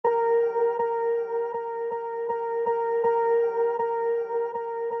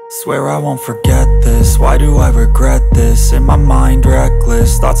Swear I won't forget this, why do I regret this? In my mind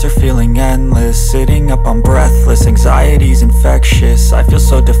reckless, thoughts are feeling endless. Sitting up I'm breathless, anxiety's infectious. I feel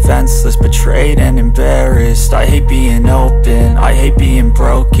so defenseless, betrayed and embarrassed. I hate being open, I hate being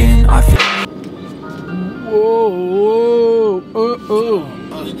broken. I feel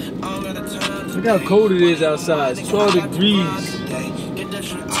Look how cold it is outside. It's 12 degrees.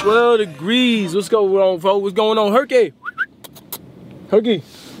 12 degrees. What's going on, folks? What's going on, Herky? Herky.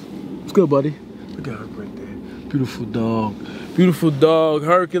 What's good, buddy? Look at her right there. Beautiful dog. Beautiful dog,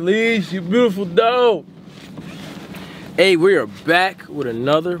 Hercules. You beautiful dog. Hey, we are back with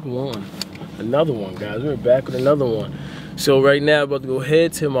another one. Another one, guys. We're back with another one. So right now, I'm about to go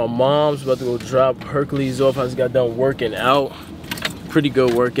head to my mom's. About to go drop Hercules off. I just got done working out. Pretty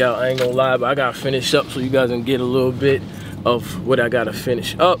good workout, I ain't gonna lie, but I gotta finish up so you guys can get a little bit of what I gotta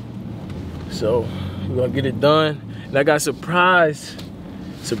finish up. So we're gonna get it done. And I got a surprise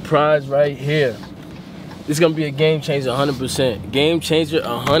right here. This is gonna be a game changer 100%. Game changer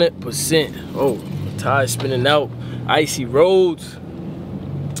 100%. Oh, the tire's spinning out. Icy roads.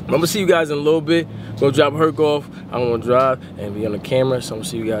 I'm gonna see you guys in a little bit. Gonna drop Herc off. I'm gonna drive and be on the camera, so I'm gonna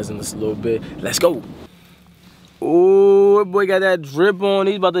see you guys in this a little bit. Let's go. Oh, boy got that drip on.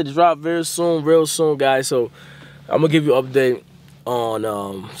 He's about to drop very soon, real soon, guys. So I'm gonna give you an update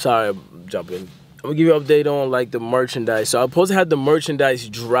on sorry, I'm jumping. I'm gonna give you an update on like the merchandise. So I'm supposed to have the merchandise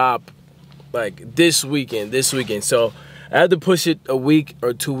drop like this weekend. So I had to push it a week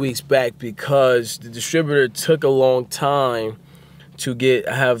or 2 weeks back because the distributor took a long time to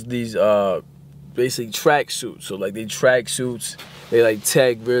have these basically track suits. So like they track suits, they like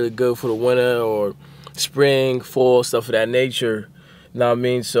tag really good for the winter or spring, fall, stuff of that nature. You know what I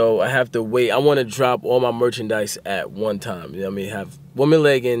mean? So I have to wait. I want to drop all my merchandise at one time. You know what I mean? I have women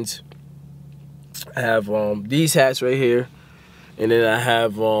leggings. I have these hats right here. And then I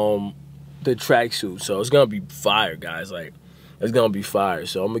have the tracksuit. So it's going to be fire, guys. Like, it's going to be fire.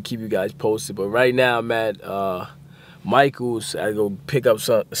 So I'm going to keep you guys posted. But right now I'm at Michael's. I go pick up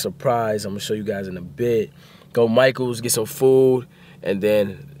a surprise. I'm going to show you guys in a bit. Go Michael's, get some food, and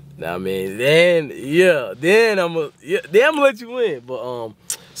then I mean, then I'm gonna let you in. But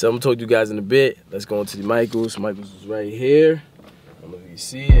so I'm gonna talk to you guys in a bit. Let's go into the Michael's. Michael's is right here. I don't know if you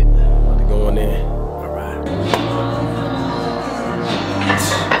see it. I'm about to go in there. All right.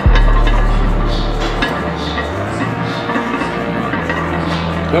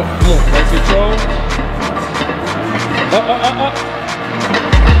 Come on, let's control.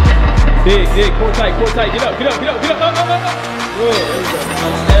 Dig, core tight, get up. Good.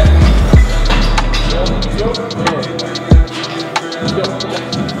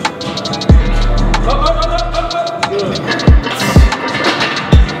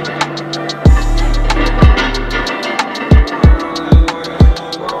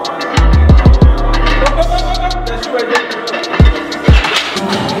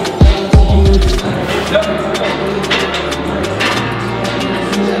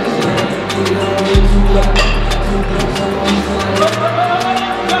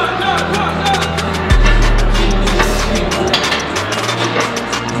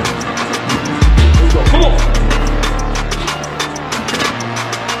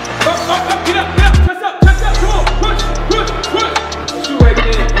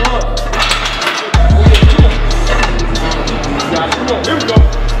 There we go.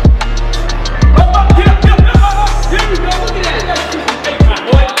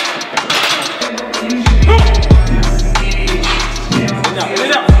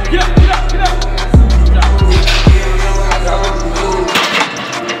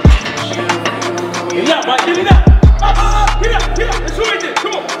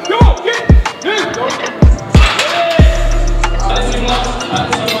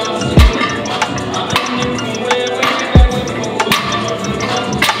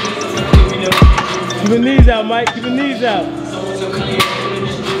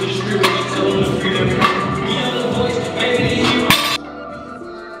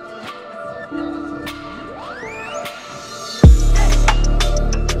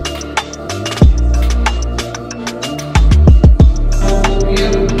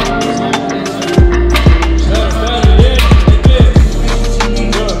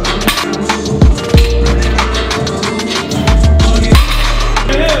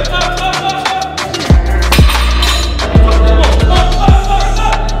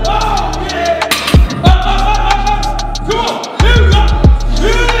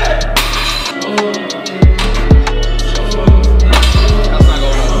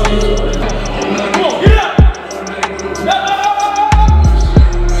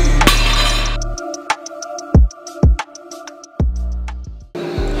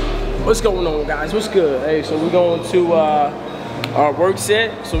 What's going on, guys? What's good? Hey, so we're going to our work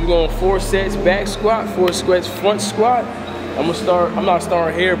set. So we're going 4 sets back squat, 4 sets front squat. I'm not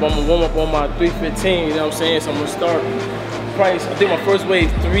starting here, but I'm gonna warm up on my 315, you know what I'm saying? So I'm gonna start probably, I think my first weight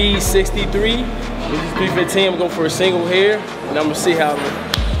is 363. This is 315, I'm going for a single here, and I'm gonna see how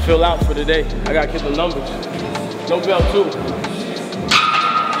I feel out for the day. I gotta get the numbers. No belt too.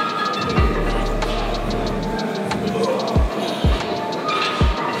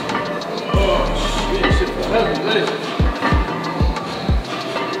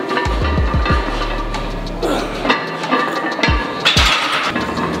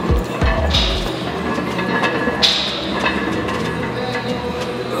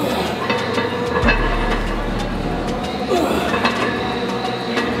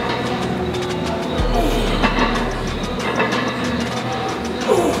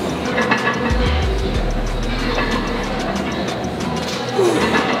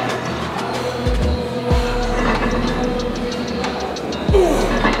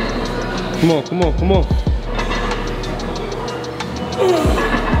 Come on, come on, come on.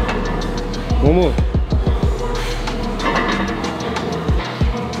 One more.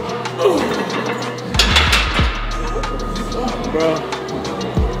 Bro,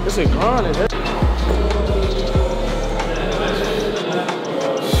 it's a grind, isn't it?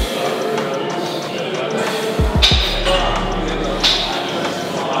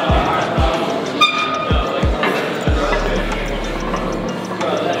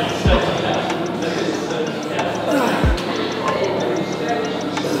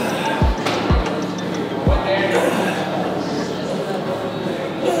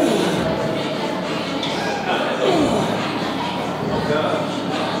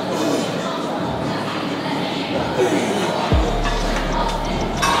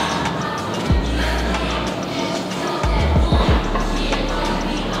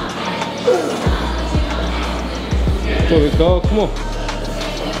 There we go, come on.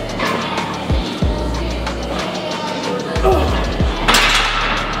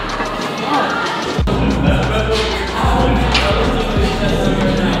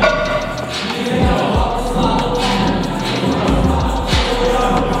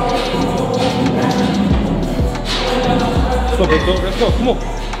 Let's go, come on.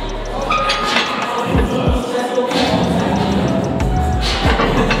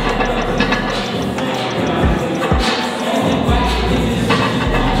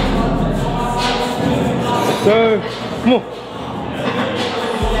 Sir, come on.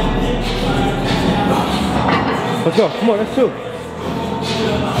 Let's go, come on, that's 2.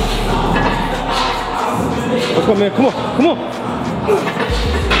 Let's go, man, come on, come on.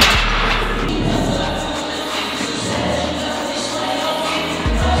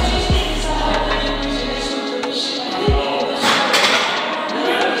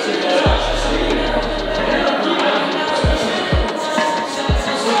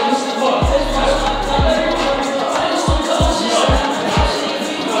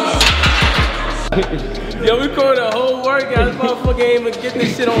 Yo, we called a whole workout. This motherfucker ain't even get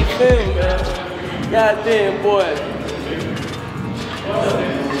this shit on film, man. God damn, boy.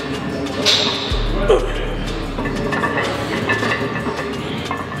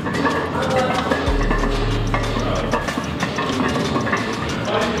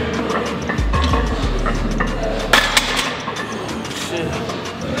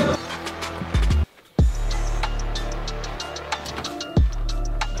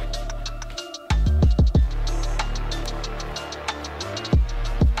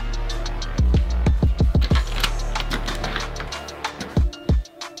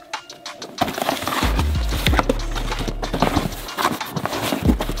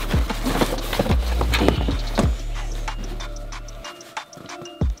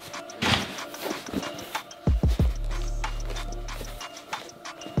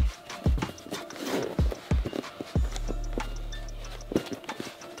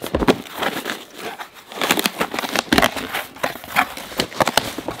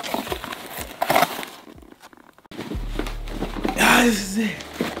 This is it.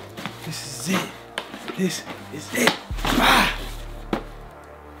 This is it. This is it. Ah.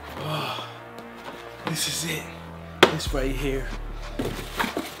 Oh, this is it. This right here.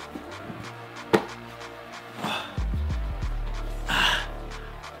 Ah. Ah.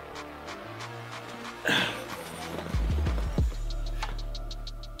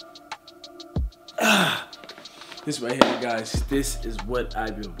 Ah. This right here, guys. This is what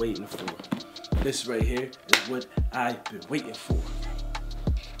I've been waiting for. This right here is what I've been waiting for.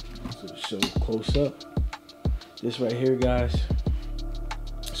 So to show close up, this right here, guys.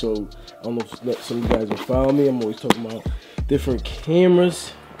 So I don't know if some of you guys will follow me. I'm always talking about different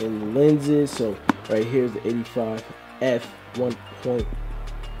cameras in the lenses. So right here is the 85 f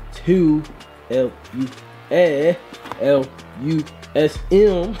 1.2 LUSM,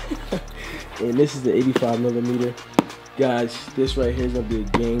 and this is the 85mm. Guys, this right here is gonna be a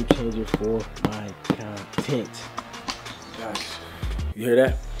game changer for my content. Guys, you hear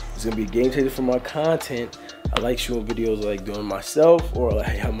that? It's gonna be a game changer for my content. I like shooting videos like doing myself, or like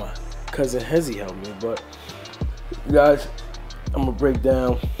have my cousin Hezzy help me. But guys, I'm gonna break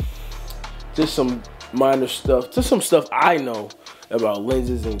down just some minor stuff, just some stuff I know about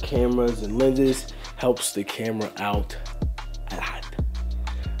lenses and cameras. And lenses helps the camera out a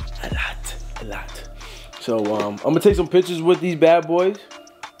lot. So I'm gonna take some pictures with these bad boys.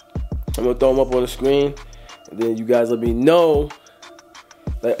 I'm gonna throw them up on the screen, and then you guys let me know.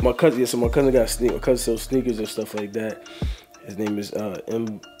 Like my cousin, so my cousin got my cousin sells sneakers and stuff like that. His name is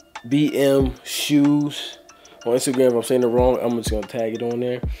BM Shoes on Instagram. If I'm saying it wrong, I'm just gonna tag it on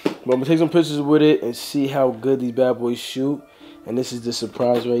there. But I'm gonna take some pictures with it and see how good these bad boys shoot. And this is the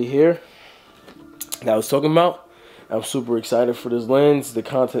surprise right here that I was talking about. I'm super excited for this lens. The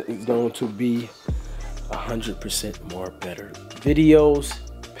content is going to be 100% more better. Videos,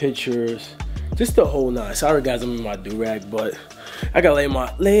 pictures, just the whole nine. Sorry guys, I'm in my do-rag, but I gotta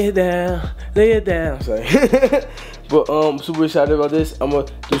lay it down. Sorry. But I'm super excited about this. I'm gonna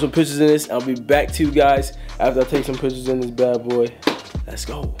do some pictures in this. I'll be back to you guys after I take some pictures in this bad boy. Let's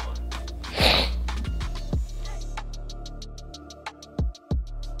go.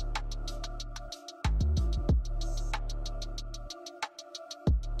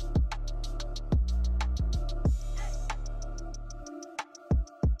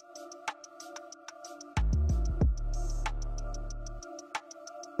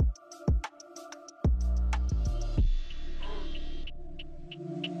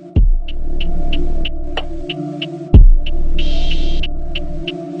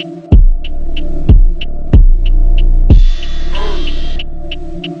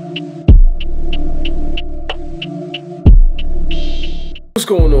 What's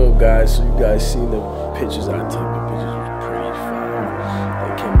going on, guys? So you guys seen the pictures I took. The pictures were pretty fire.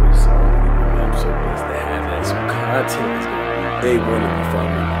 The cameras I'm so blessed to have that. So content is gonna be big one. If you follow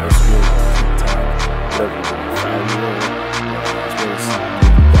me on Instagram, TikTok, whatever you want to follow me on. It's really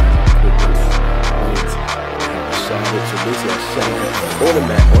simple. You guys have a shot it. So basically I shot it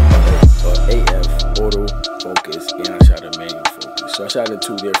automatic or AF auto focus, and I shot a manual focus. So I shot in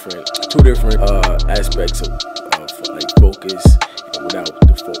two different aspects of like focus. Without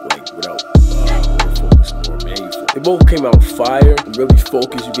autofocus or manual focus. They both came out fire. Really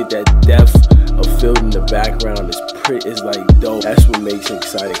focused. You get that depth of field in the background. It's like dope. That's what makes it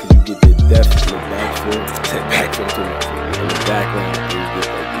exciting, because you get the depth in the backfield. In the background, and you get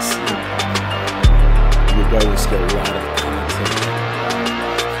like the scene. You're going to get a lot of content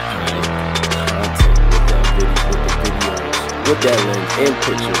with that lens and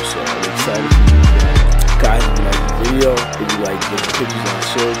pictures. So I'm excited for you guys. Guys, if you like the video, if you like the pictures I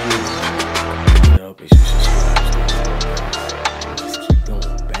showed you,